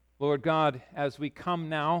Lord God, as we come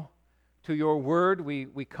now to your word,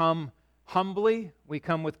 we come humbly, we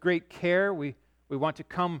come with great care, we want to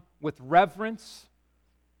come with reverence.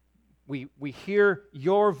 We hear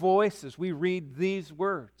your voice as we read these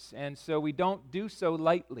words, and so we don't do so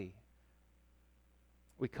lightly.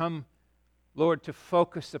 We come, Lord, to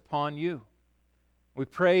focus upon you. We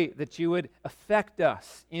pray that you would affect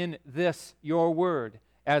us in this, your word.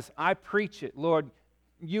 As I preach it, Lord,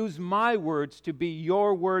 use my words to be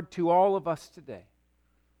your word to all of us today.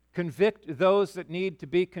 Convict those that need to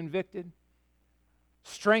be convicted.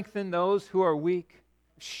 Strengthen those who are weak.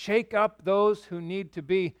 Shake up those who need to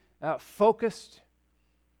be focused.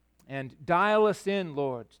 And dial us in,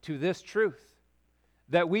 Lord, to this truth,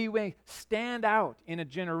 that we may stand out in a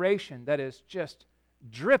generation that is just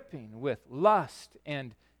dripping with lust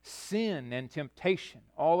and sin and temptation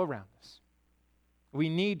all around us. We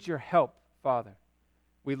need your help, Father.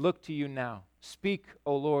 We look to you now. Speak,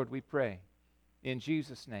 O Lord, we pray. In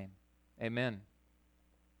Jesus' name, amen.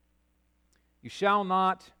 You shall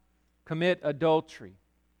not commit adultery.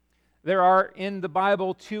 There are in the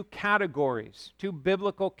Bible two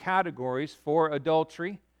biblical categories for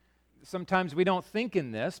adultery. Sometimes we don't think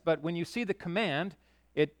in this, but when you see the command,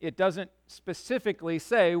 it doesn't specifically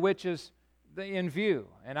say which is in view.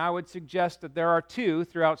 And I would suggest that there are two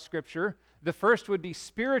throughout Scripture. The first would be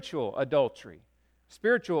spiritual adultery.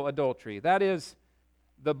 Spiritual adultery. That is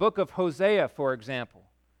the book of Hosea, for example.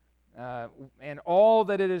 And all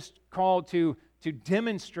that it is called to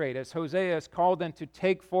demonstrate, as Hosea is called then to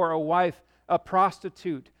take for a wife a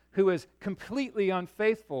prostitute who is completely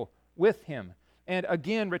unfaithful with him. And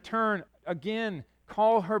again,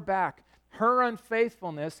 call her back. Her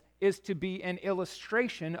unfaithfulness is to be an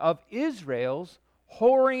illustration of Israel's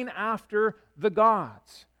whoring after the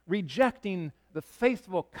gods, rejecting the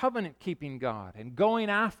faithful covenant-keeping God and going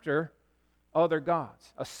after other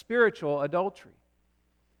gods, a spiritual adultery.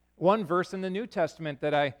 One verse in the New Testament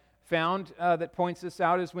that I found that points this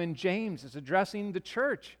out is when James is addressing the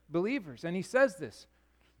church, believers, and he says this,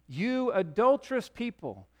 "You adulterous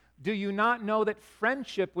people, do you not know that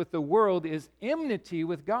friendship with the world is enmity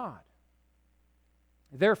with God?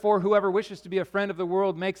 Therefore, whoever wishes to be a friend of the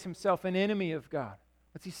world makes himself an enemy of God."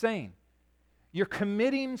 What's he saying? You're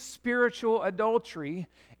committing spiritual adultery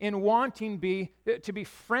in wanting to be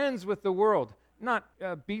friends with the world.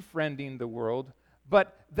 Not befriending the world,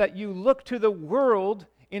 but that you look to the world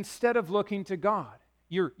instead of looking to God.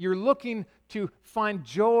 You're looking to find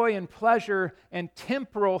joy and pleasure and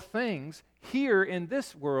temporal things here in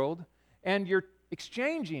this world, and you're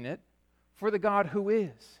exchanging it for the God who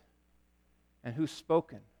is and who's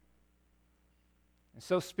spoken. And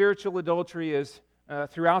so spiritual adultery is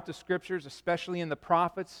throughout the Scriptures, especially in the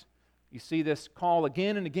prophets. You see this call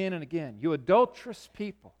again and again and again. You adulterous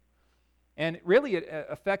people. And really it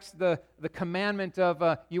affects the commandment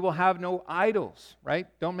of you will have no idols, right?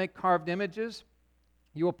 Don't make carved images.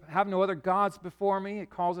 You will have no other gods before me. It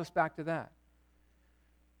calls us back to that.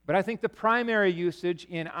 But I think the primary usage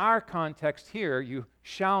in our context here, you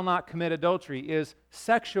shall not commit adultery, is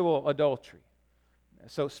sexual adultery.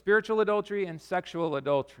 So spiritual adultery and sexual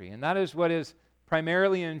adultery. And that is what is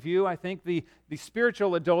primarily in view. I think the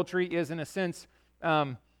spiritual adultery is, in a sense,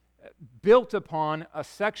 built upon a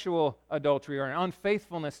sexual adultery or an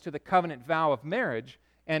unfaithfulness to the covenant vow of marriage,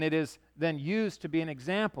 and it is then used to be an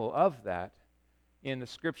example of that in the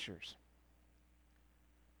Scriptures.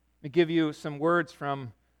 Let me give you some words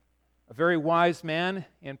from a very wise man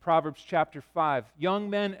in Proverbs chapter 5. Young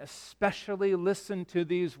men especially listen to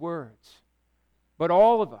these words, but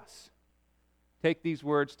all of us take these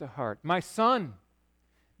words to heart. My son,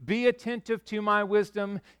 be attentive to my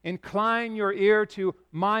wisdom, incline your ear to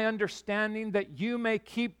my understanding, that you may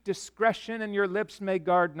keep discretion and your lips may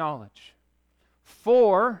guard knowledge.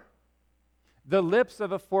 For the lips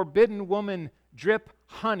of a forbidden woman drip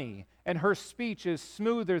honey, and her speech is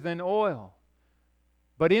smoother than oil.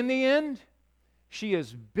 But in the end, she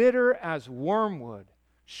is bitter as wormwood,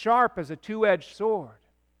 sharp as a two-edged sword.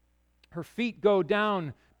 Her feet go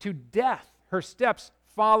down to death. Her steps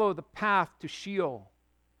follow the path to Sheol.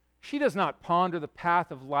 She does not ponder the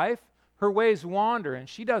path of life. Her ways wander, and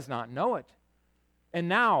she does not know it. And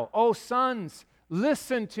now, O sons,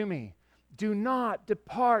 listen to me. Do not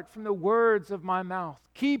depart from the words of my mouth.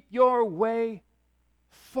 Keep your way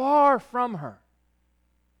far from her.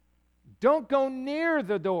 Don't go near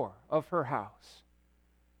the door of her house,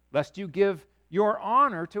 lest you give your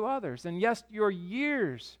honor to others, and give your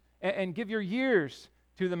years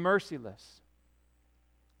to the merciless.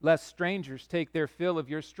 lest strangers take their fill of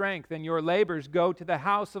your strength, and your labors go to the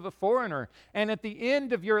house of a foreigner. And at the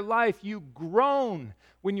end of your life you groan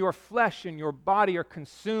when your flesh and your body are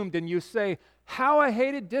consumed, and you say, how I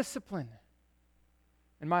hated discipline,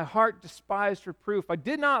 and my heart despised reproof. I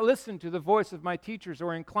did not listen to the voice of my teachers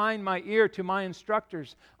or incline my ear to my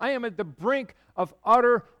instructors. I am at the brink of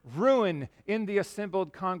utter ruin in the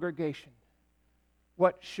assembled congregation.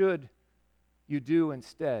 What should you do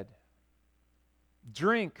instead?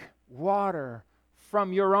 Drink water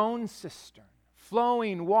from your own cistern,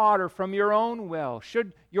 flowing water from your own well.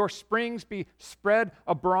 Should your springs be spread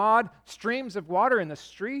abroad, streams of water in the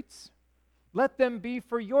streets? Let them be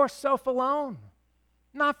for yourself alone,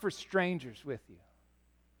 not for strangers with you.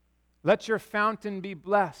 Let your fountain be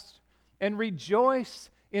blessed, and rejoice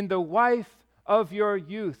in the wife of your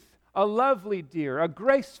youth, a lovely deer, a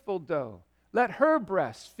graceful doe. Let her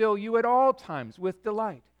breasts fill you at all times with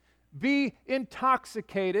delight. Be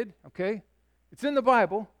intoxicated, okay? It's in the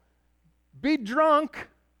Bible. Be drunk.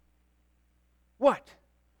 What?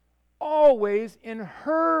 Always in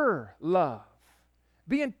her love.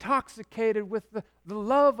 Be intoxicated with the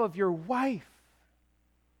love of your wife.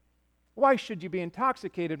 Why should you be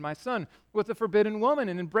intoxicated, my son, with a forbidden woman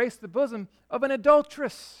and embrace the bosom of an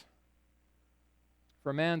adulteress?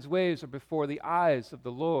 For man's ways are before the eyes of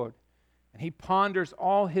the Lord, and he ponders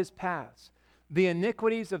all his paths. The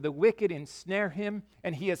iniquities of the wicked ensnare him,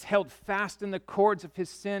 and he is held fast in the cords of his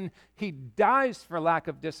sin. He dies for lack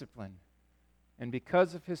of discipline, and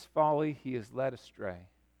because of his folly he is led astray.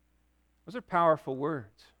 Those are powerful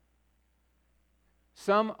words.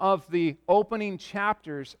 Some of the opening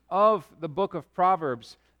chapters of the book of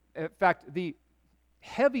Proverbs, in fact, the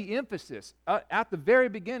heavy emphasis at the very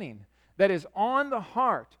beginning that is on the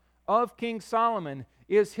heart of King Solomon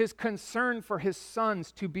is his concern for his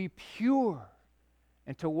sons to be pure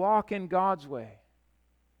and to walk in God's way.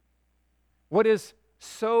 What is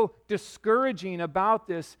so discouraging about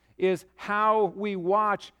this is how we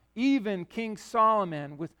watch even King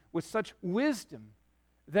Solomon with such wisdom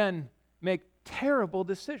then make terrible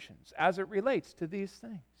decisions as it relates to these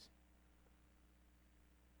things.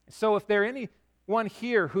 So if there anyone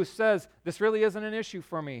here who says, this really isn't an issue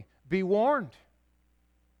for me, be warned.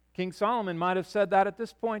 King Solomon might have said that at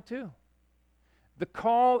this point too. The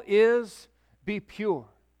call is, be pure,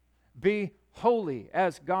 be holy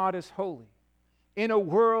as God is holy, in a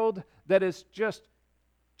world that is just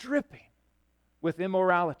dripping with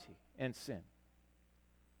immorality and sin.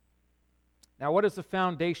 Now, what is the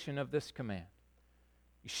foundation of this command?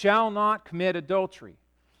 You shall not commit adultery.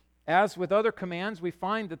 As with other commands, we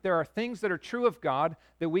find that there are things that are true of God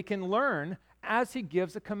that we can learn as He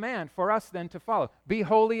gives a command for us then to follow. Be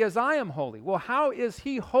holy as I am holy. Well, how is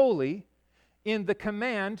He holy in the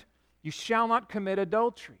command, you shall not commit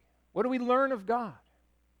adultery? What do we learn of God?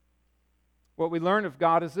 What we learn of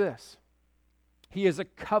God is this: He is a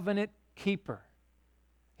covenant keeper.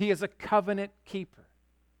 He is a covenant keeper.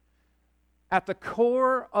 At the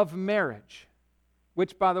core of marriage,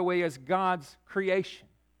 which, by the way, is God's creation,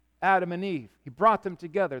 Adam and Eve, He brought them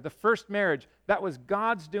together. The first marriage, that was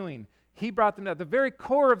God's doing. He brought them together. The very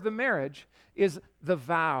core of the marriage is the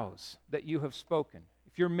vows that you have spoken.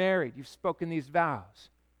 If you're married, you've spoken these vows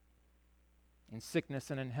in sickness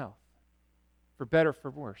and in health, for better,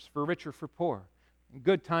 for worse, for richer, for poor, in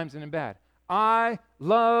good times and in bad. I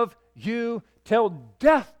love you till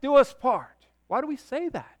death do us part. Why do we say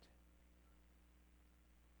that?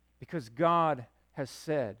 Because God has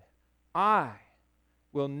said, I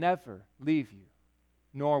will never leave you,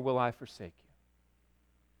 nor will I forsake you.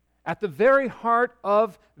 At the very heart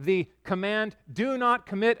of the command, do not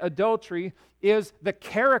commit adultery, is the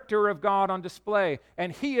character of God on display.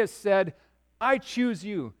 And He has said, I choose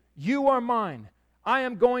you. You are mine. I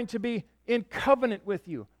am going to be in covenant with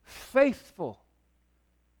you, faithful.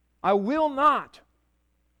 I will not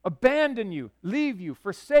abandon you, leave you,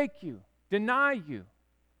 forsake you, deny you,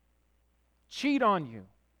 cheat on you.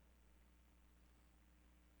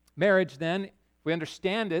 Marriage, then, if we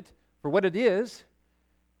understand it for what it is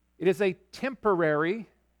a temporary,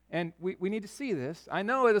 and we need to see this. I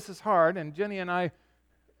know this is hard, and Jenny and I,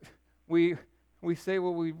 we say,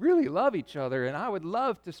 well, we really love each other, and I would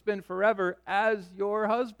love to spend forever as your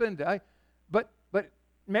husband. But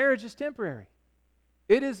marriage is temporary.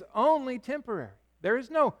 It is only temporary. There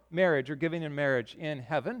is no marriage or giving in marriage in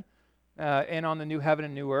heaven and on the new heaven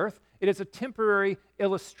and new earth. It is a temporary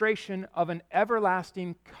illustration of an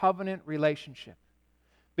everlasting covenant relationship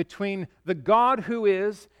between the God who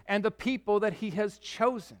is and the people that He has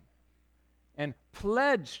chosen and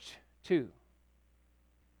pledged to.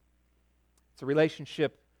 It's a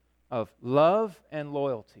relationship of love and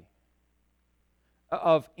loyalty.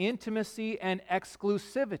 of intimacy and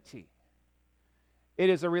exclusivity. It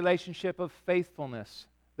is a relationship of faithfulness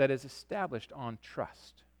that is established on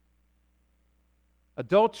trust.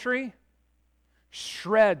 Adultery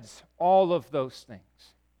shreds all of those things.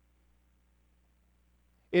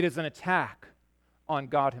 It is an attack on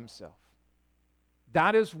God Himself.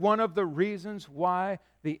 That is one of the reasons why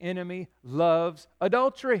the enemy loves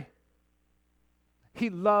adultery. He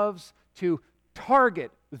loves to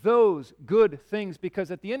target those good things because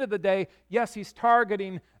at the end of the day, yes, he's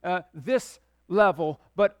targeting this level,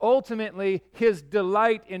 but ultimately his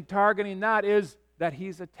delight in targeting that is that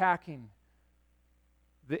he's attacking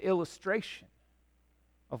the illustration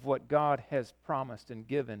of what God has promised and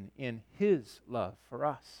given in His love for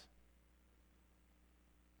us.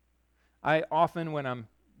 I often, when I'm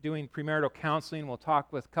doing premarital counseling, will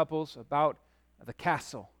talk with couples about the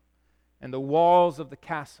castle and the walls of the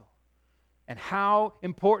castle and how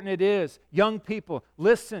important it is. Young people,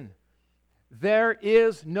 listen. There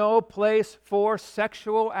is no place for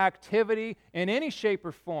sexual activity in any shape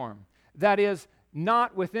or form that is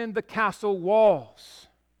not within the castle walls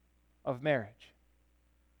of marriage.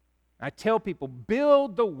 I tell people,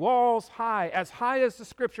 build the walls high as the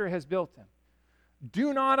Scripture has built them.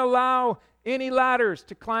 Do not allow any ladders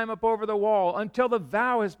to climb up over the wall until the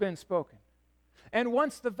vow has been spoken. And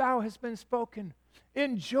once the vow has been spoken,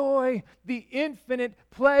 enjoy the infinite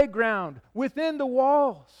playground within the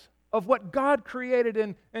walls of what God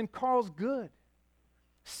created and calls good.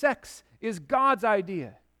 Sex is God's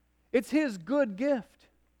idea. It's His good gift.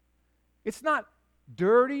 It's not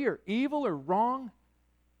dirty or evil or wrong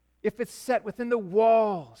if it's set within the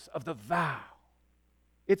walls of the vow.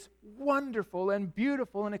 It's wonderful and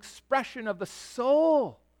beautiful, an expression of the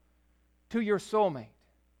soul to your soulmate.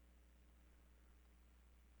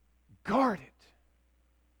 Guard it.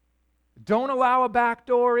 Don't allow a back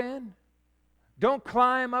door in. Don't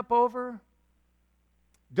climb up over.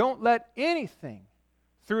 Don't let anything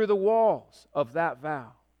through the walls of that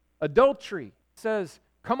vow. Adultery says,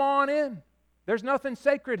 come on in. There's nothing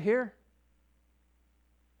sacred here.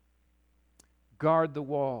 Guard the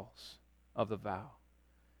walls of the vow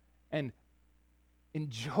and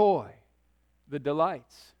enjoy the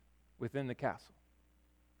delights within the castle.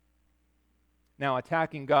 Now,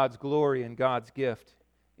 attacking God's glory and God's gift,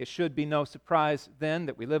 it should be no surprise then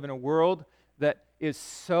that we live in a world that is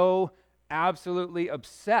so absolutely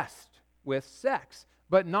obsessed with sex,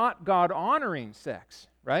 but not God-honoring sex,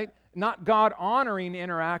 right? Not God-honoring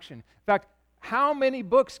interaction. In fact, how many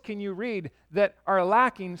books can you read that are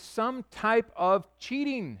lacking some type of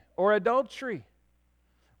cheating or adultery?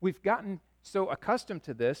 We've gotten so accustomed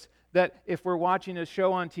to this that if we're watching a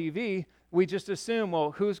show on TV, we just assume,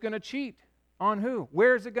 well, who's going to cheat? On who?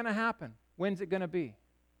 Where's it going to happen? When's it going to be?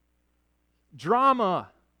 Drama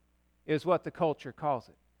is what the culture calls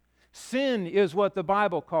it. Sin is what the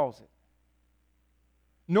Bible calls it.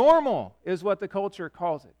 Normal is what the culture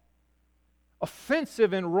calls it.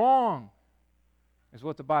 Offensive and wrong is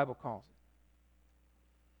what the Bible calls it.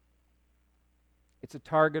 It's a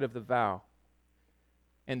target of the vow,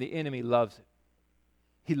 and the enemy loves it.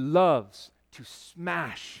 He loves to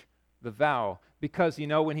smash the vow because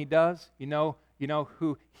when he does, you know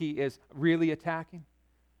who he is really attacking?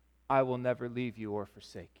 I will never leave you or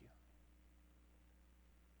forsake you.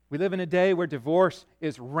 We live in a day where divorce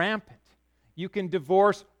is rampant. You can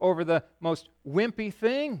divorce over the most wimpy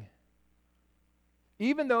thing,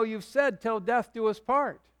 even though you've said, till death do us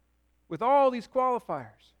part, with all these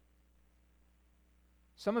qualifiers.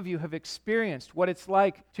 Some of you have experienced what it's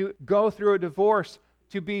like to go through a divorce,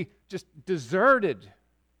 to be just deserted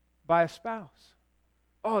by a spouse.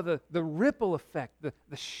 Oh, the ripple effect, the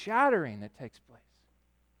shattering that takes place.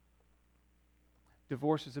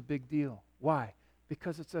 Divorce is a big deal. Why?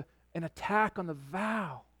 Because it's an attack on the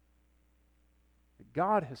vow that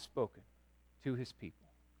God has spoken to His people.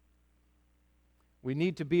 We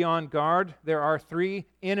need to be on guard. There are 3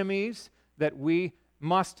 enemies that we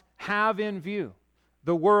must have in view.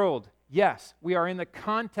 The world, yes, we are in the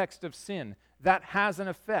context of sin. That has an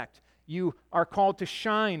effect. You are called to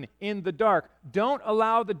shine in the dark. Don't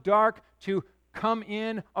allow the dark to come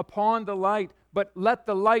in upon the light, but let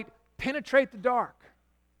the light penetrate the dark.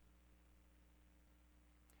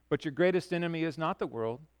 But your greatest enemy is not the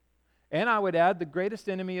world. And I would add, the greatest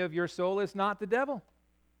enemy of your soul is not the devil.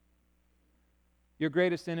 Your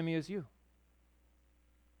greatest enemy is you.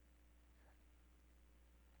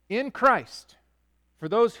 In Christ, for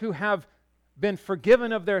those who have been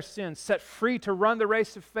forgiven of their sins, set free to run the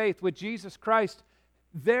race of faith with Jesus Christ,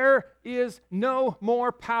 there is no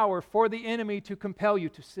more power for the enemy to compel you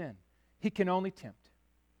to sin. He can only tempt.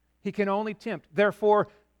 He can only tempt. Therefore,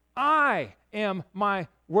 I am my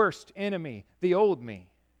worst enemy, the old me,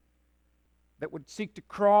 that would seek to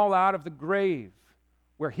crawl out of the grave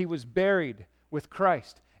where he was buried with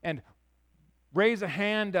Christ and raise a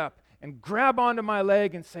hand up and grab onto my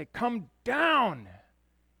leg and say, come down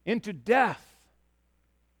into death.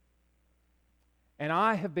 And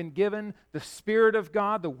I have been given the Spirit of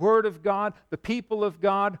God, the Word of God, the people of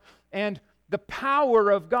God, and the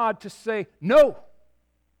power of God to say, no,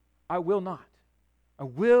 I will not. I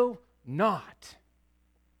will not.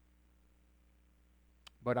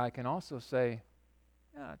 But I can also say,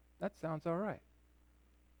 yeah, that sounds all right.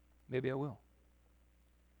 Maybe I will.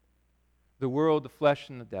 The world, the flesh,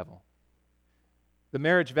 and the devil. The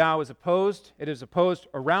marriage vow is opposed. It is opposed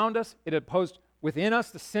around us. It is opposed within us,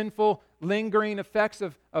 the sinful, lingering effects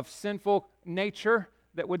of sinful nature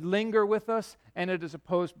that would linger with us, and it is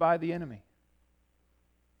opposed by the enemy,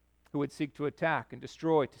 who would seek to attack and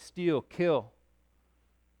destroy, to steal, kill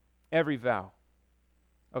every vow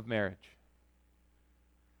of marriage.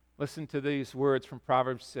 Listen to these words from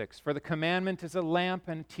Proverbs 6. For the commandment is a lamp,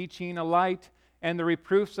 and teaching a light, and the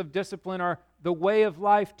reproofs of discipline are the way of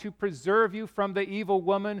life, to preserve you from the evil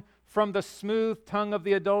woman, from the smooth tongue of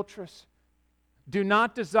the adulteress. Do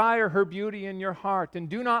not desire her beauty in your heart, and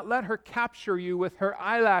do not let her capture you with her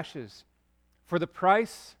eyelashes. For the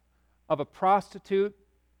price of a prostitute,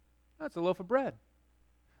 that's a loaf of bread.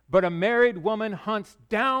 But a married woman hunts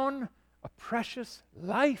down a precious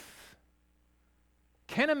life.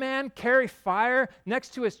 Can a man carry fire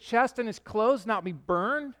next to his chest and his clothes not be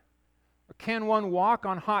burned? Or can one walk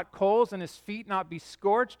on hot coals and his feet not be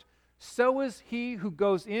scorched? So is he who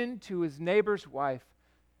goes in to his neighbor's wife.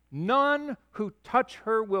 None who touch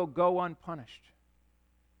her will go unpunished.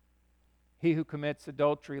 He who commits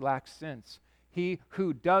adultery lacks sense. He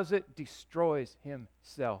who does it destroys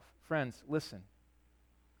himself. Friends, listen.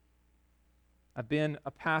 I've been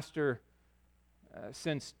a pastor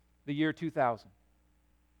since the year 2000.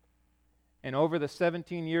 And over the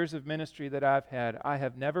 17 years of ministry that I've had, I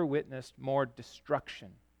have never witnessed more destruction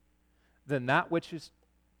than that which is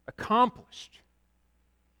accomplished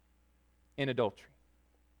in adultery.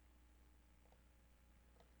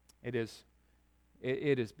 It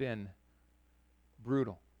has been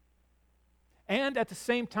brutal. And at the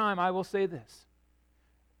same time, I will say this.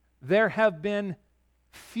 There have been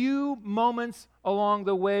few moments along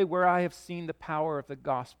the way where I have seen the power of the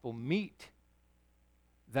gospel meet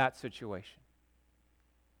that situation.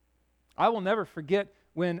 I will never forget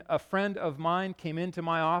when a friend of mine came into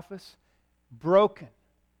my office broken,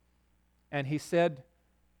 and he said,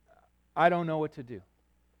 I don't know what to do.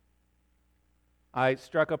 I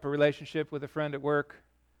struck up a relationship with a friend at work,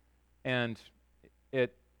 and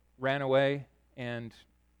it ran away, and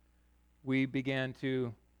we began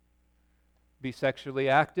to be sexually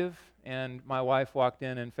active, and my wife walked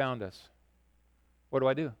in and found us. What do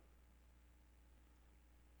I do?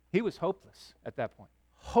 He was hopeless at that point.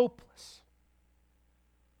 Hopeless.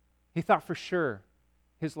 He thought for sure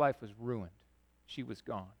his life was ruined. She was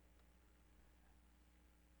gone.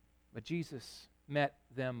 But Jesus met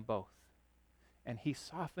them both. And he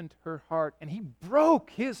softened her heart, and he broke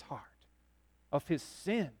his heart of his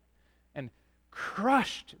sin and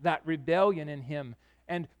crushed that rebellion in him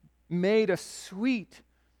and made a sweet,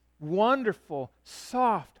 wonderful,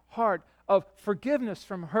 soft heart of forgiveness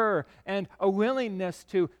from her and a willingness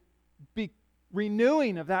to be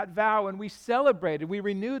renewing of that vow. And we celebrated. We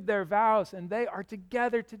renewed their vows, and they are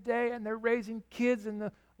together today, and they're raising kids in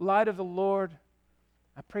the light of the Lord.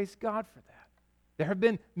 I praise God for that. There have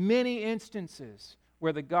been many instances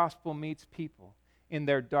where the gospel meets people in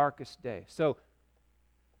their darkest day. So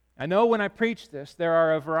I know when I preach this, there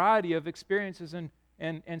are a variety of experiences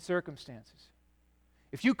and circumstances.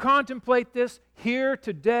 If you contemplate this here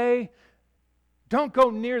today, don't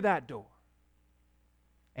go near that door.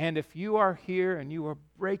 And if you are here and you are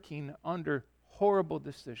breaking under horrible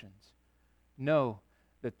decisions, know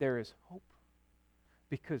that there is hope,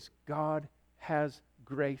 because God has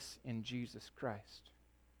grace in Jesus Christ.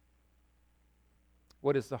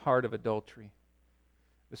 What is the heart of adultery?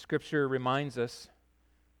 The Scripture reminds us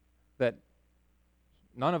that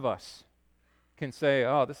none of us can say,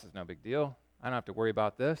 oh, this is no big deal. I don't have to worry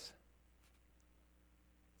about this.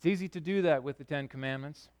 It's easy to do that with the Ten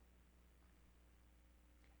Commandments.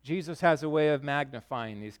 Jesus has a way of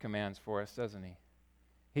magnifying these commands for us, doesn't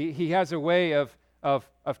he? He has a way of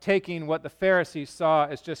taking what the Pharisees saw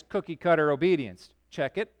as just cookie-cutter obedience.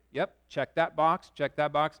 Check it. Yep, check that box.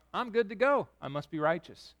 I'm good to go. I must be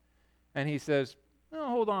righteous. And he says, oh,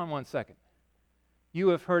 hold on one second. You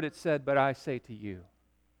have heard it said, but I say to you.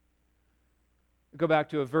 Go back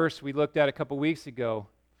to a verse we looked at a couple weeks ago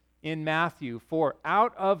in Matthew, for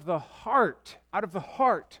out of the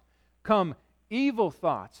heart come evil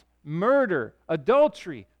thoughts, murder,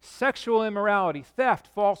 adultery, sexual immorality, theft,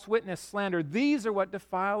 false witness, slander. These are what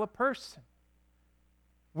defile a person.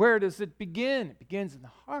 Where does it begin? It begins in the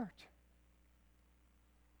heart.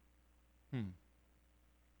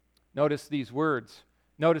 Notice these words.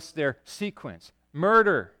 Notice their sequence.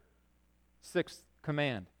 Murder, 6th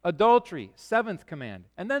command. Adultery, 7th command.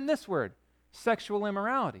 And then this word, sexual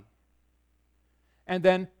immorality. And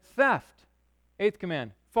then theft, 8th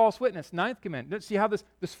command. False witness, 9th command. See how this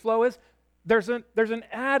flow is? There's an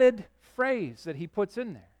added phrase that he puts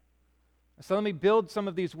in there. So let me build some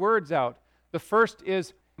of these words out. The first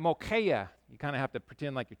is mokeia. You kind of have to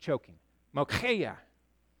pretend like you're choking. Mokeia.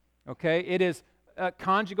 Okay? It is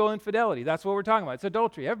conjugal infidelity. That's what we're talking about. It's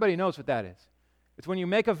adultery. Everybody knows what that is. It's when you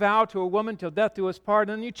make a vow to a woman till death do us part,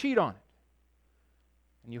 and then you cheat on it.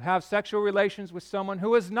 And you have sexual relations with someone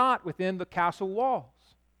who is not within the castle walls.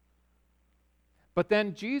 But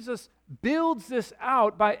then Jesus builds this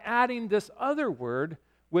out by adding this other word,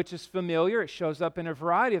 which is familiar. It shows up in a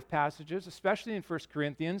variety of passages, especially in 1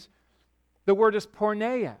 Corinthians. The word is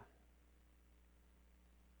porneia.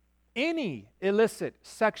 Any illicit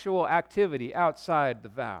sexual activity outside the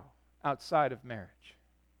vow, outside of marriage.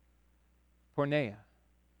 Porneia.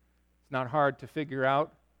 It's not hard to figure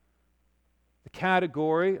out. The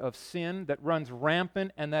category of sin that runs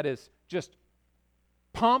rampant and that is just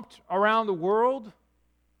pumped around the world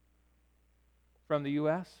from the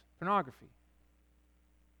U.S., pornography.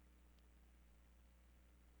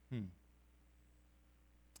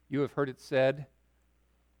 You have heard it said,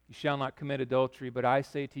 you shall not commit adultery, but I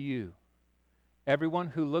say to you, everyone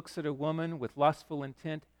who looks at a woman with lustful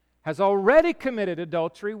intent has already committed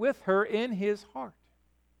adultery with her in his heart.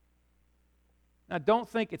 Now don't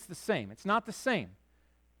think it's the same. It's not the same.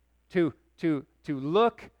 To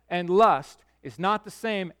look and lust is not the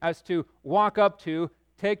same as to walk up to,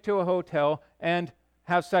 take to a hotel, and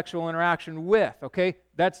have sexual interaction with, okay?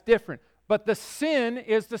 That's different. But the sin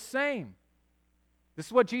is the same. This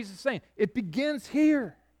is what Jesus is saying. It begins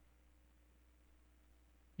here.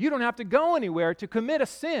 You don't have to go anywhere to commit a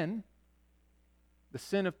sin, the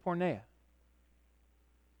sin of porneia.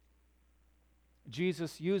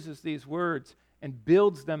 Jesus uses these words and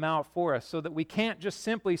builds them out for us so that we can't just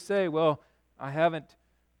simply say, well, I haven't,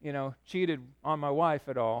 cheated on my wife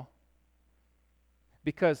at all.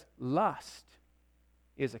 Because lust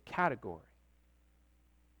is a category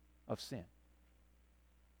of sin.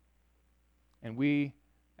 And we,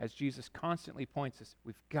 as Jesus constantly points us,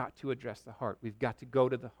 we've got to address the heart. We've got to go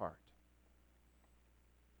to the heart.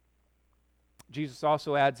 Jesus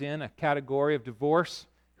also adds in a category of divorce.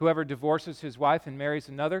 Whoever divorces his wife and marries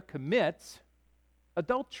another commits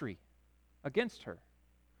adultery against her.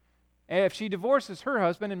 And if she divorces her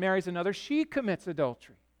husband and marries another, she commits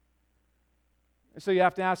adultery. So you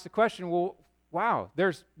have to ask the question, well, wow,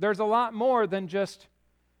 there's a lot more than just,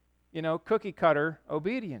 cookie cutter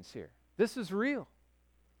obedience here. This is real.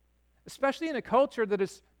 Especially in a culture that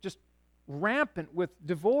is just rampant with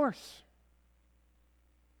divorce.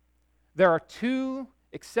 There are 2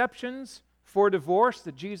 exceptions for divorce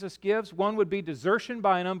that Jesus gives. One would be desertion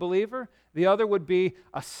by an unbeliever. The other would be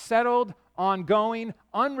a settled, ongoing,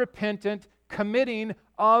 unrepentant committing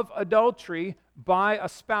of adultery by a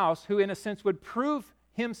spouse who, in a sense, would prove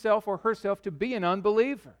himself or herself to be an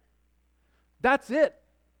unbeliever. That's it.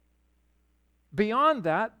 Beyond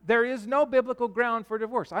that, there is no biblical ground for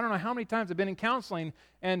divorce. I don't know how many times I've been in counseling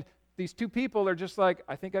and these 2 people are just like,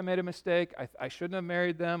 I think I made a mistake. I shouldn't have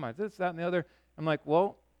married them. This, that, and the other. I'm like,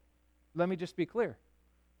 well, let me just be clear.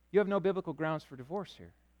 You have no biblical grounds for divorce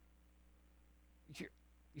here.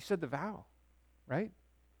 You said the vow, right?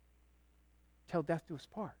 Till death do us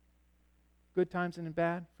part. Good times and in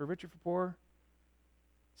bad, for rich or for poor,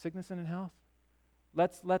 sickness and in health.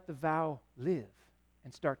 Let's let the vow live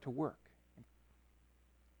and start to work.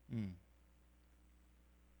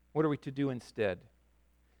 What are we to do instead?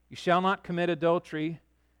 You shall not commit adultery.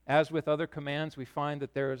 As with other commands, we find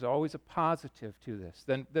that there is always a positive to this.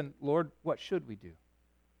 Then, Lord, what should we do?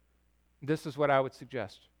 This is what I would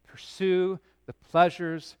suggest. Pursue the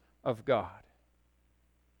pleasures of God.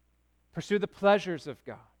 Pursue the pleasures of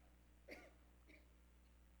God.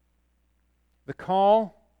 The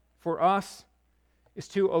call for us is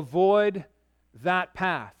to avoid that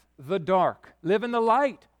path, the dark. Live in the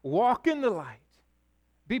light. Walk in the light.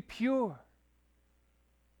 Be pure.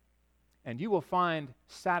 And you will find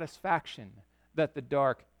satisfaction that the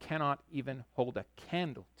dark cannot even hold a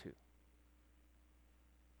candle to.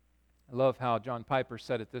 I love how John Piper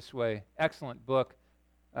said it this way. Excellent book,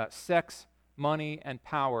 Sex, Money, and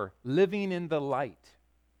Power, Living in the Light.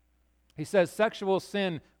 He says sexual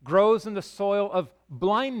sin grows in the soil of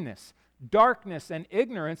blindness, darkness, and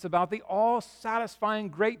ignorance about the all-satisfying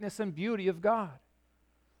greatness and beauty of God.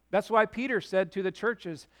 That's why Peter said to the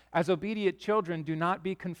churches, as obedient children, do not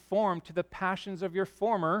be conformed to the passions of your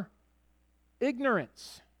former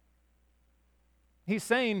ignorance. He's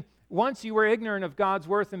saying, once you were ignorant of God's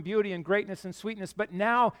worth and beauty and greatness and sweetness, but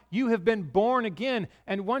now you have been born again,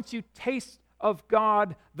 and once you taste of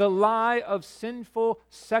God, the lie of sinful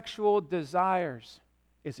sexual desires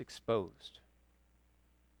is exposed.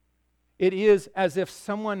 It is as if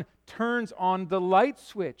someone turns on the light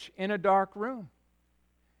switch in a dark room.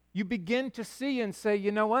 You begin to see and say,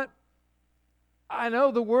 you know what? I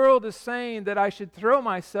know the world is saying that I should throw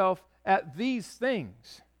myself at these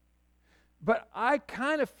things, but I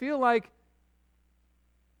kind of feel like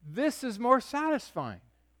this is more satisfying.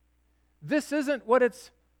 This isn't what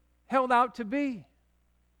it's held out to be.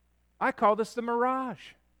 I call this the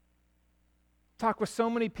mirage. Talk with so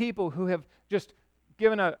many people who have just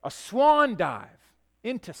given a swan dive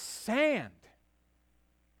into sand,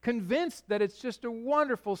 convinced that it's just a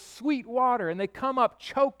wonderful, sweet water, and they come up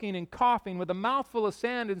choking and coughing with a mouthful of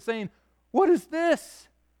sand and saying, "What is this?"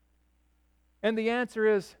 And the answer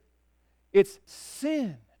is, it's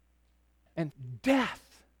sin and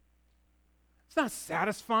death. It's not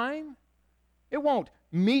satisfying. It won't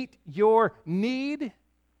meet your need.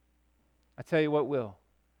 I tell you what will.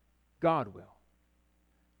 God will.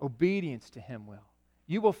 Obedience to Him will.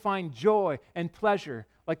 You will find joy and pleasure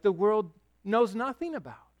like the world knows nothing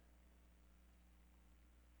about.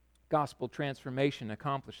 Gospel transformation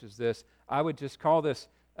accomplishes this. I would just call this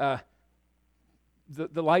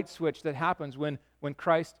the light switch that happens when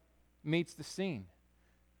Christ meets the scene.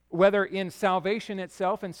 Whether in salvation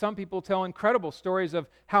itself, and some people tell incredible stories of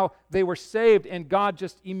how they were saved and God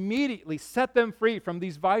just immediately set them free from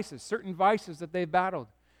these vices, certain vices that they battled.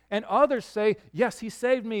 And others say, yes, He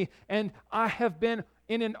saved me, and I have been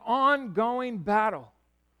in an ongoing battle,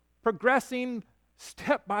 progressing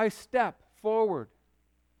step by step forward.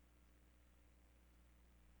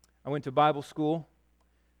 I went to Bible school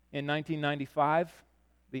in 1995.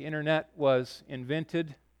 The internet was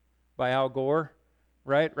invented by Al Gore.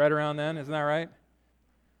 Right around then, isn't that right?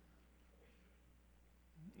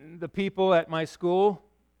 The people at my school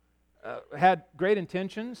had great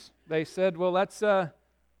intentions. They said, well, let's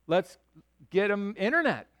get them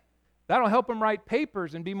internet. That'll help them write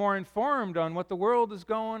papers and be more informed on what the world is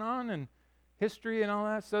going on and history and all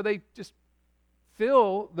that. So they just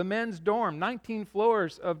fill the men's dorm, 19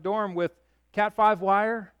 floors of dorm with Cat 5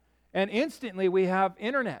 wire, and instantly we have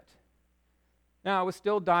internet. Now, it was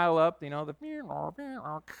still dial-up, that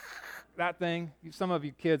thing. Some of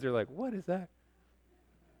you kids are like, what is that?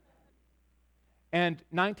 And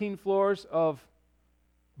 19 floors of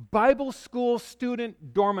Bible school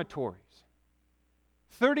student dormitories.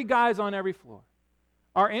 30 guys on every floor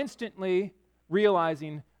are instantly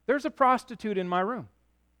realizing, there's a prostitute in my room.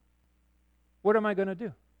 What am I going to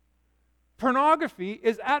do? Pornography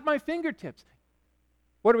is at my fingertips.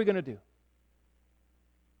 What are we going to do?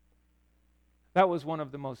 That was one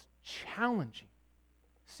of the most challenging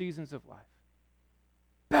seasons of life.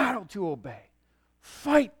 Battle to obey.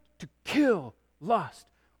 Fight to kill lust.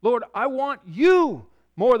 Lord, I want you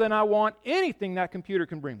more than I want anything that computer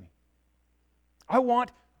can bring me. I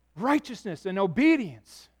want righteousness and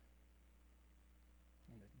obedience.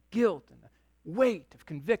 And the guilt and the weight of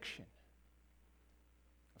conviction,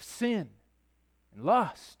 of sin and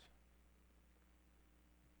lust.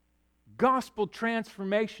 Gospel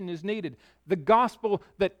transformation is needed. The gospel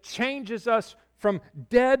that changes us from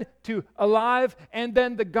dead to alive, and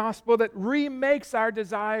then the gospel that remakes our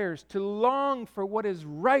desires to long for what is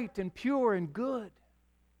right and pure and good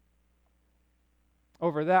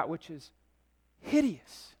over that which is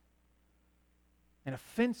hideous and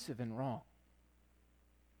offensive and wrong.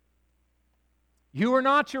 You are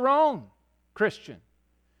not your own, Christian.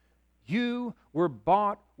 You were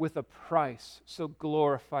bought with a price, so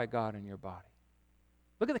glorify God in your body.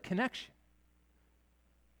 Look at the connection.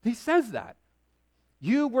 He says that.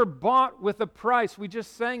 You were bought with a price. We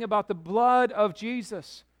just sang about the blood of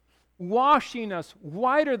Jesus, washing us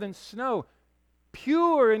whiter than snow,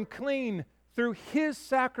 pure and clean through His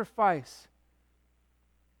sacrifice.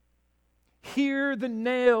 Hear the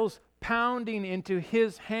nails pounding into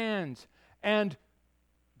His hands and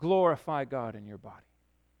glorify God in your body.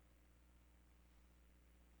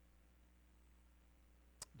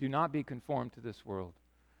 Do not be conformed to this world,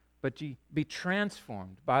 but be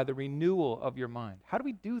transformed by the renewal of your mind. How do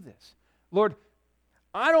we do this? Lord,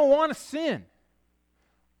 I don't want to sin.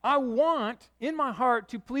 I want in my heart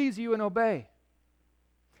to please you and obey.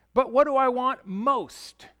 But what do I want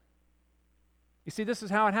most? You see, this is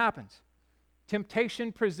how it happens.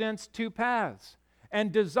 Temptation presents two paths,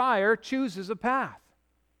 and desire chooses a path.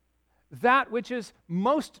 That which is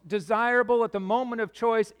most desirable at the moment of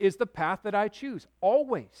choice is the path that I choose.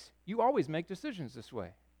 Always. You always make decisions this way.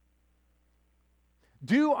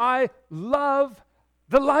 Do I love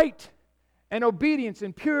the light and obedience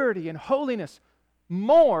and purity and holiness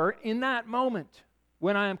more in that moment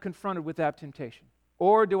when I am confronted with that temptation?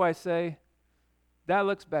 Or do I say, that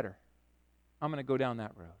looks better. I'm going to go down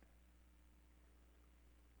that road.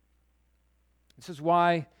 This is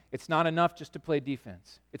why it's not enough just to play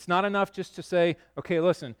defense. It's not enough just to say, okay,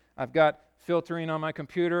 listen, I've got filtering on my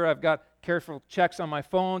computer, I've got careful checks on my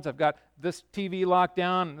phones, I've got this TV locked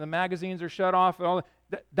down, the magazines are shut off, and all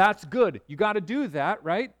that's good. You got to do that,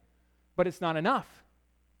 right? But it's not enough.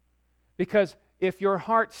 Because if your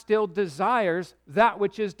heart still desires that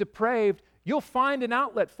which is depraved, you'll find an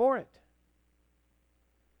outlet for it.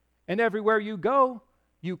 And everywhere you go,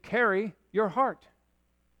 you carry your heart,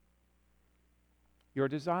 your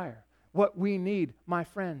desire. What we need, my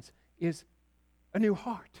friends, is a new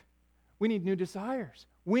heart. We need new desires.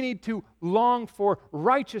 We need to long for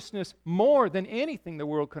righteousness more than anything the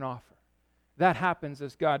world can offer. That happens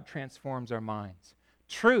as God transforms our minds.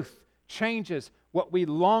 Truth changes what we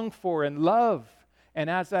long for and love. And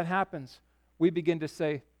as that happens, we begin to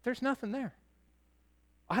say, there's nothing there.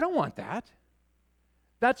 I don't want that.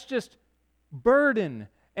 That's just burden,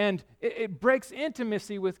 and it breaks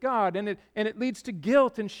intimacy with God, and it leads to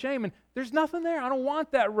guilt and shame, and there's nothing there. I don't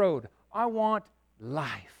want that road. I want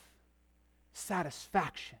life,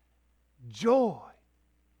 satisfaction, joy.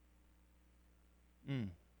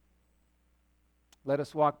 Let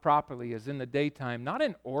us walk properly as in the daytime, not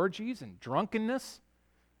in orgies and drunkenness,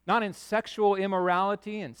 not in sexual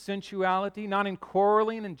immorality and sensuality, not in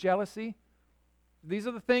quarreling and jealousy. These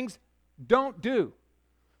are the things don't do.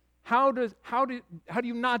 How do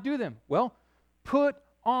you not do them? Well, put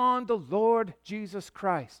on the Lord Jesus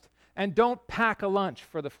Christ, and don't pack a lunch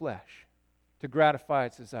for the flesh to gratify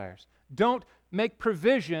its desires. Don't make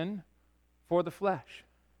provision for the flesh.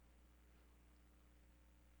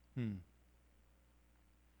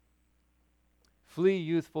 Flee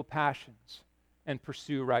youthful passions and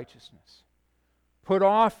pursue righteousness. Put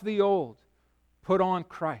off the old, put on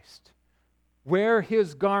Christ. Wear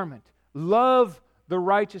His garment. Love the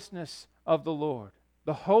righteousness of the Lord,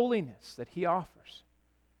 the holiness that He offers,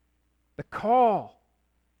 the call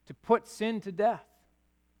to put sin to death.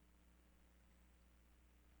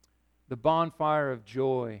 The bonfire of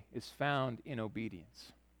joy is found in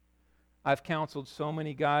obedience. I've counseled so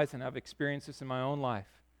many guys, and I've experienced this in my own life.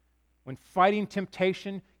 When fighting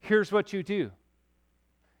temptation, here's what you do.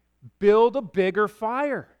 Build a bigger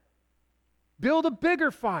fire. Build a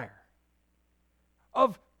bigger fire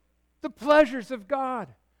of the pleasures of God,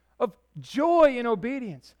 of joy in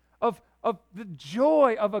obedience, of the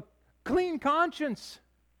joy of a clean conscience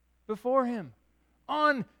before Him,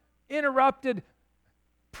 uninterrupted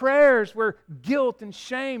prayers where guilt and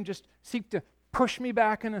shame just seek to push me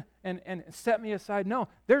back and set me aside. No,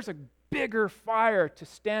 there's a bigger fire to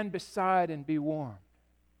stand beside and be warmed.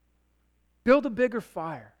 Build a bigger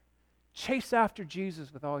fire. Chase after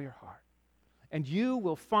Jesus with all your heart. And you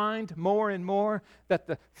will find more and more that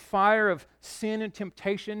the fire of sin and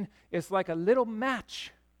temptation is like a little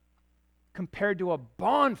match compared to a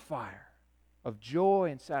bonfire of joy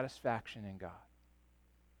and satisfaction in God.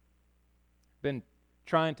 Been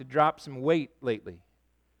trying to drop some weight lately.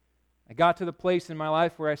 I got to the place in my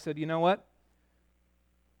life where I said, you know what?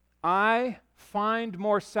 I find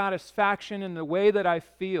more satisfaction in the way that I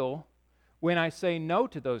feel when I say no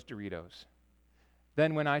to those Doritos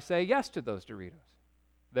than when I say yes to those Doritos.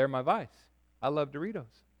 They're my vice. I love Doritos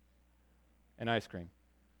and ice cream.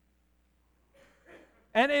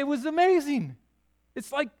 And it was amazing.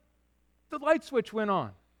 It's like the light switch went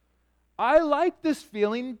on. I like this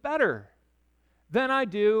feeling better than I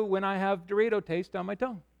do when I have Dorito taste on my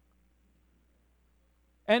tongue.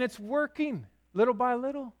 And it's working little by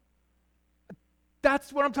little.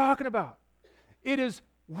 That's what I'm talking about. It is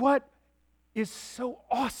what is so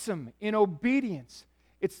awesome in obedience.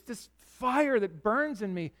 It's this fire that burns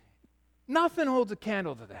in me. Nothing holds a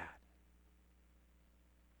candle to that.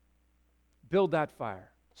 Build that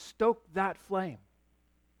fire. Stoke that flame.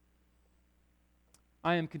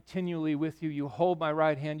 I am continually with you. You hold my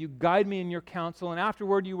right hand. You guide me in your counsel. And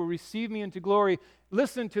afterward you will receive me into glory.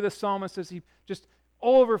 Listen to the psalmist as he just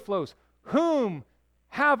overflows. Whom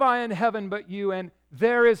have I in heaven but you? And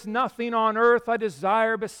there is nothing on earth I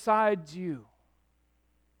desire besides you.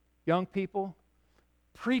 Young people,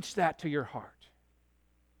 preach that to your heart.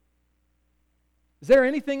 Is there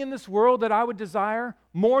anything in this world that I would desire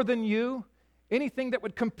more than you? Anything that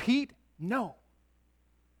would compete? No.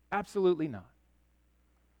 Absolutely not.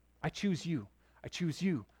 I choose you. I choose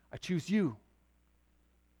you. I choose you.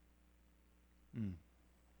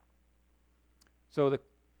 So the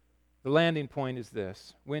landing point is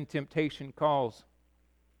this. When temptation calls,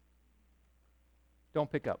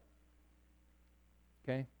 don't pick up.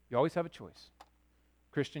 Okay? You always have a choice.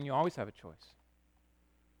 Christian, you always have a choice.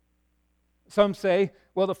 Some say,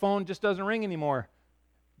 well, the phone just doesn't ring anymore.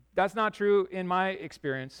 That's not true in my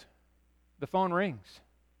experience. The phone rings.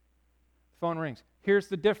 The phone rings. Here's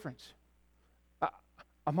the difference.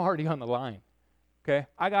 I'm already on the line. Okay?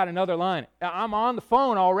 I got another line. I'm on the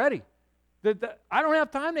phone already. I don't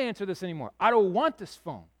have time to answer this anymore. I don't want this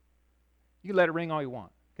phone. You let it ring all you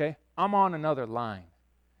want. Okay? I'm on another line.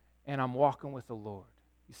 And I'm walking with the Lord.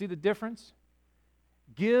 You see the difference?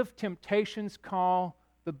 Give temptation's call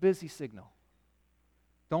the busy signal.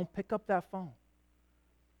 Don't pick up that phone.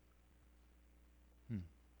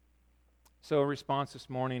 So a response this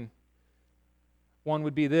morning, one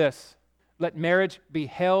would be this: let marriage be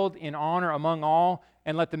held in honor among all,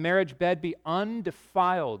 and let the marriage bed be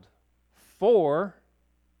undefiled. For,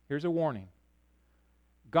 here's a warning,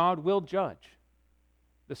 God will judge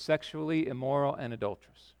the sexually immoral and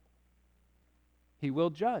adulterous. He will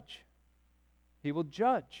judge. He will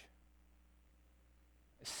judge.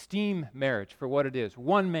 Esteem marriage for what it is.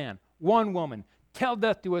 One man, one woman, till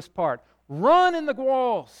death do us part. Run in the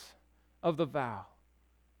walls of the vow.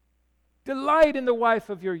 Delight in the wife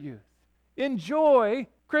of your youth. Enjoy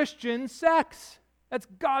Christian sex. That's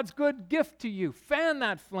God's good gift to you. Fan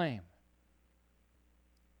that flame.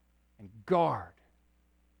 And guard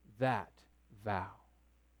that vow.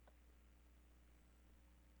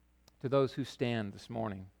 To those who stand this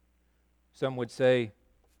morning, some would say,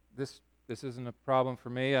 this isn't a problem for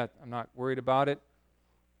me. I'm not worried about it.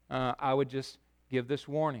 I would just give this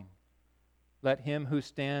warning. Let him who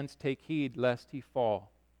stands take heed lest he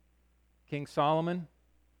fall. King Solomon,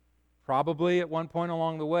 probably at one point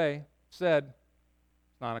along the way, said,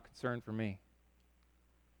 it's not a concern for me.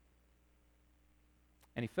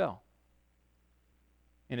 And he fell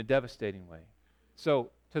in a devastating way.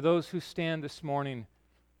 So, to those who stand this morning,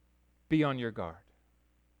 be on your guard.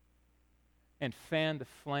 And fan the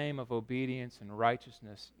flame of obedience and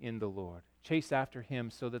righteousness in the Lord. Chase after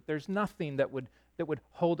him so that there's nothing that would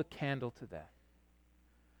hold a candle to that.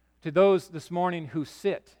 To those this morning who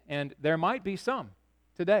sit, and there might be some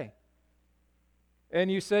today,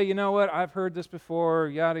 and you say, you know what, I've heard this before,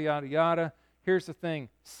 yada, yada, yada. Here's the thing,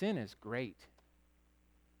 sin is great.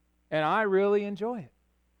 And I really enjoy it.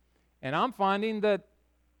 And I'm finding that,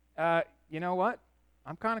 you know what,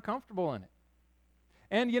 I'm kind of comfortable in it.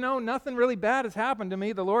 And, you know, nothing really bad has happened to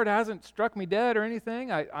me. The Lord hasn't struck me dead or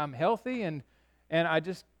anything. I'm healthy, and I'm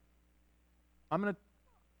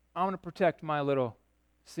gonna protect my little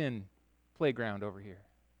sin playground over here.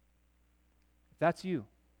 If that's you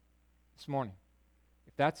this morning,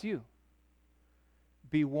 if that's you,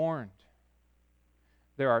 be warned.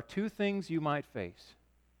 There are two things you might face.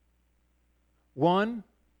 One,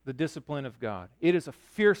 the discipline of God. It is a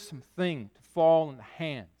fearsome thing to fall in the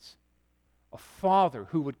hands of a father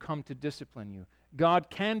who would come to discipline you. God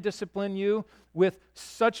can discipline you with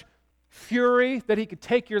such fury that he could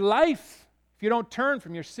take your life if you don't turn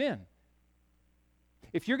from your sin.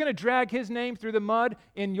 If you're going to drag his name through the mud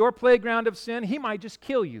in your playground of sin, he might just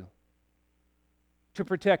kill you to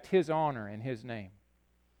protect his honor and his name.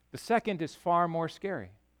 The second is far more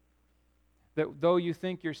scary. That though you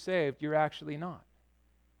think you're saved, you're actually not.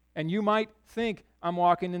 And you might think, I'm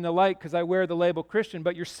walking in the light because I wear the label Christian,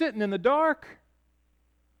 but you're sitting in the dark.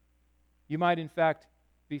 You might, in fact,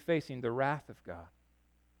 be facing the wrath of God.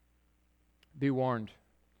 Be warned.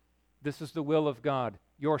 This is the will of God,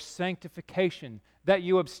 your sanctification, that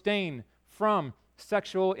you abstain from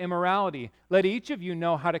sexual immorality. Let each of you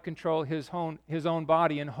know how to control his own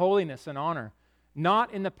body in holiness and honor,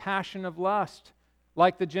 not in the passion of lust,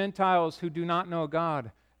 like the Gentiles who do not know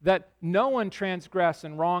God, that no one transgress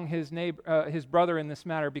and wrong his neighbor, his brother in this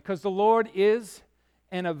matter, because the Lord is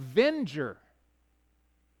an avenger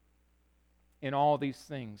in all these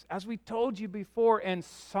things. As we told you before and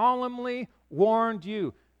solemnly warned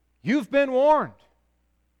you, you've been warned.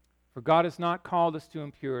 For God has not called us to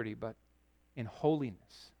impurity, but in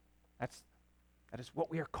holiness. That is what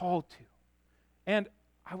we are called to. And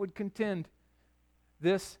I would contend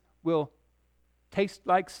this will taste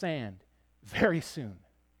like sand very soon.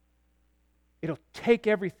 It'll take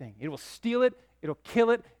everything. It will steal it, it'll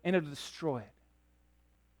kill it, and it'll destroy it.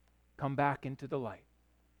 Come back into the light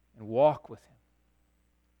and walk with him.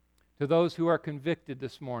 To those who are convicted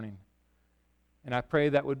this morning, and I pray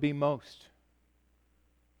that would be most,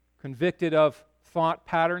 convicted of thought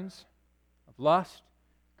patterns of lust,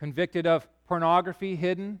 convicted of pornography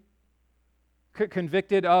hidden,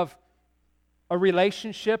 convicted of a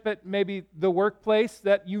relationship at maybe the workplace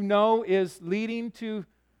that you know is leading to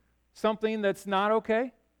something that's not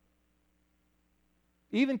okay.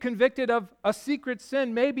 Even convicted of a secret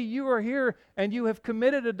sin. Maybe you are here and you have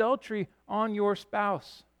committed adultery on your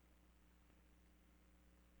spouse.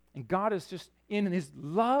 And God is just, in His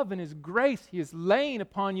love and His grace, He is laying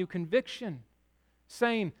upon you conviction,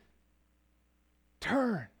 saying,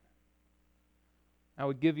 turn. I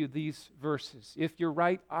would give you these verses. If your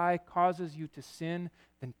right eye causes you to sin,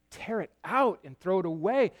 then tear it out and throw it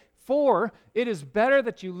away. For it is better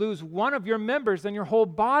that you lose one of your members than your whole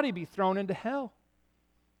body be thrown into hell.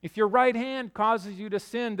 If your right hand causes you to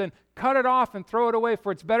sin, then cut it off and throw it away.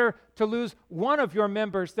 For it's better to lose one of your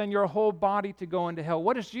members than your whole body to go into hell.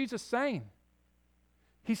 What is Jesus saying?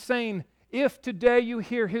 He's saying, if today you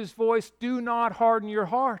hear His voice, do not harden your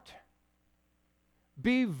heart.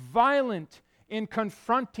 Be violent in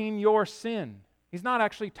confronting your sin. He's not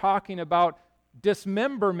actually talking about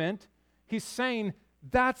dismemberment. He's saying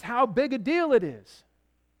that's how big a deal it is.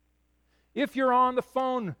 If you're on the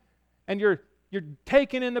phone and you're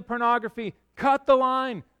taking in the pornography, cut the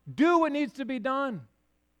line. Do what needs to be done.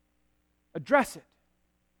 Address it.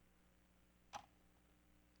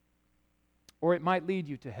 Or it might lead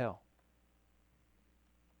you to hell.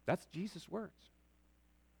 That's Jesus' words.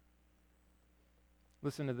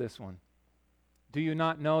 Listen to this one. Do you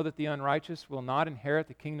not know that the unrighteous will not inherit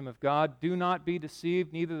the kingdom of God? Do not be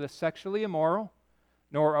deceived, neither the sexually immoral,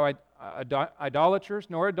 nor idolaters,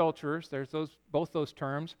 nor adulterers, there's both those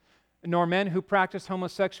terms, nor men who practice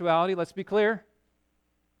homosexuality. Let's be clear.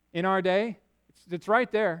 In our day, it's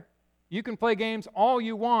right there. You can play games all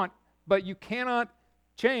you want, but you cannot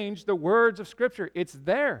change the words of Scripture. It's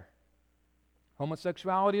there.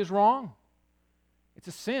 Homosexuality is wrong. It's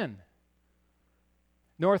a sin.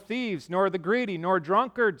 Nor thieves, nor the greedy, nor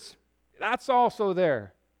drunkards. That's also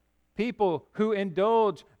there. People who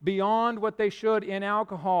indulge beyond what they should in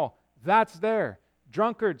alcohol. That's there.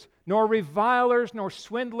 Drunkards, nor revilers, nor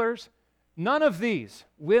swindlers. None of these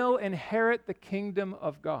will inherit the kingdom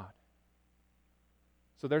of God.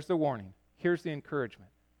 So there's the warning. Here's the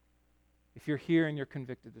encouragement. If you're here and you're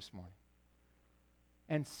convicted this morning.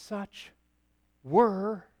 And such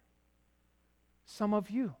were some of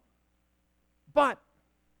you. But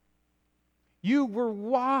you were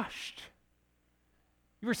washed.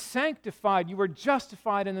 You were sanctified. You were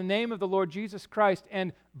justified in the name of the Lord Jesus Christ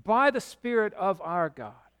and by the Spirit of our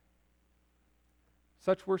God.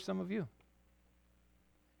 Such were some of you.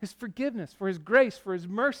 His forgiveness, for His grace, for His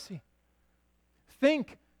mercy.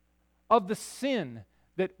 Think of the sin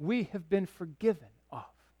that we have been forgiven of.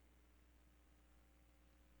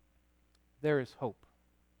 There is hope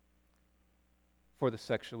for the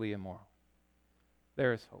sexually immoral.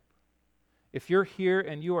 There is hope. If you're here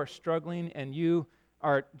and you are struggling and you're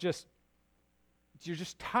just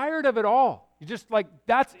tired of it all. You're just like,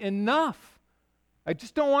 that's enough. I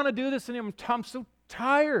just don't want to do this anymore. I'm so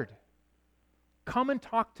tired. Come and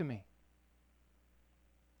talk to me.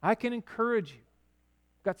 I can encourage you.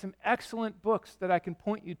 I've got some excellent books that I can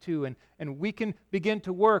point you to, and we can begin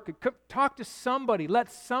to work. Talk to somebody.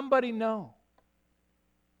 Let somebody know.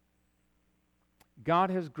 God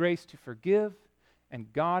has grace to forgive,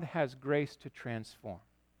 and God has grace to transform.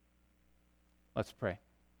 Let's pray.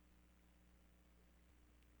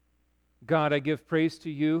 God, I give praise to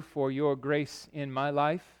you for your grace in my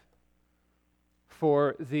life,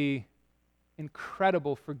 for the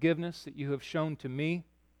incredible forgiveness that you have shown to me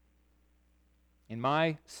in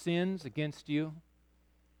my sins against you.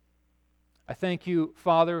 I thank you,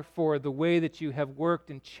 Father, for the way that you have worked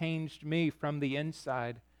and changed me from the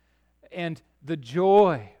inside and the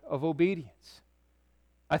joy of obedience.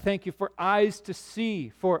 I thank you for eyes to see,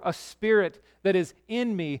 for a spirit that is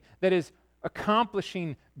in me that is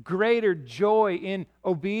accomplishing greater joy in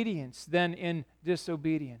obedience than in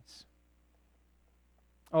disobedience.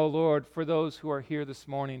 Oh Lord, for those who are here this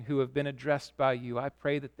morning who have been addressed by you, I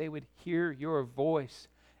pray that they would hear your voice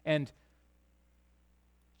and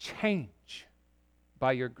change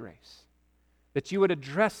by your grace. That you would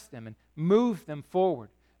address them and move them forward.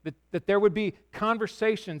 That there would be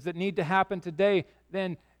conversations that need to happen today.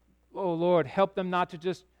 Then, oh Lord, help them not to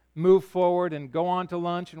just move forward and go on to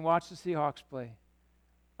lunch and watch the Seahawks play.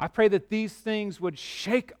 I pray that these things would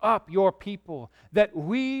shake up your people, that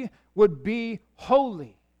we would be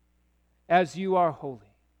holy as you are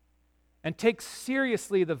holy, and take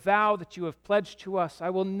seriously the vow that you have pledged to us. I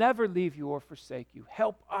will never leave you or forsake you.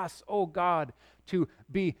 Help us, oh God, to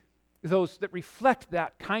be those that reflect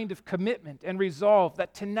that kind of commitment and resolve,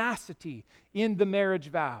 that tenacity in the marriage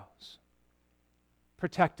vows.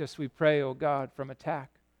 Protect us, we pray, O God, from attack,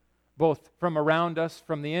 both from around us,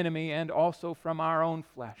 from the enemy, and also from our own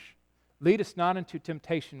flesh. Lead us not into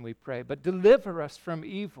temptation, we pray, but deliver us from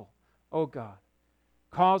evil, O God.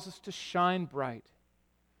 Cause us to shine bright.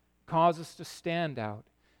 Cause us to stand out,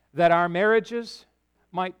 that our marriages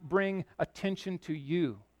might bring attention to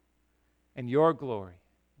you and your glory,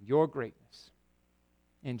 your greatness.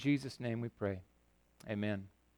 In Jesus' name we pray. Amen.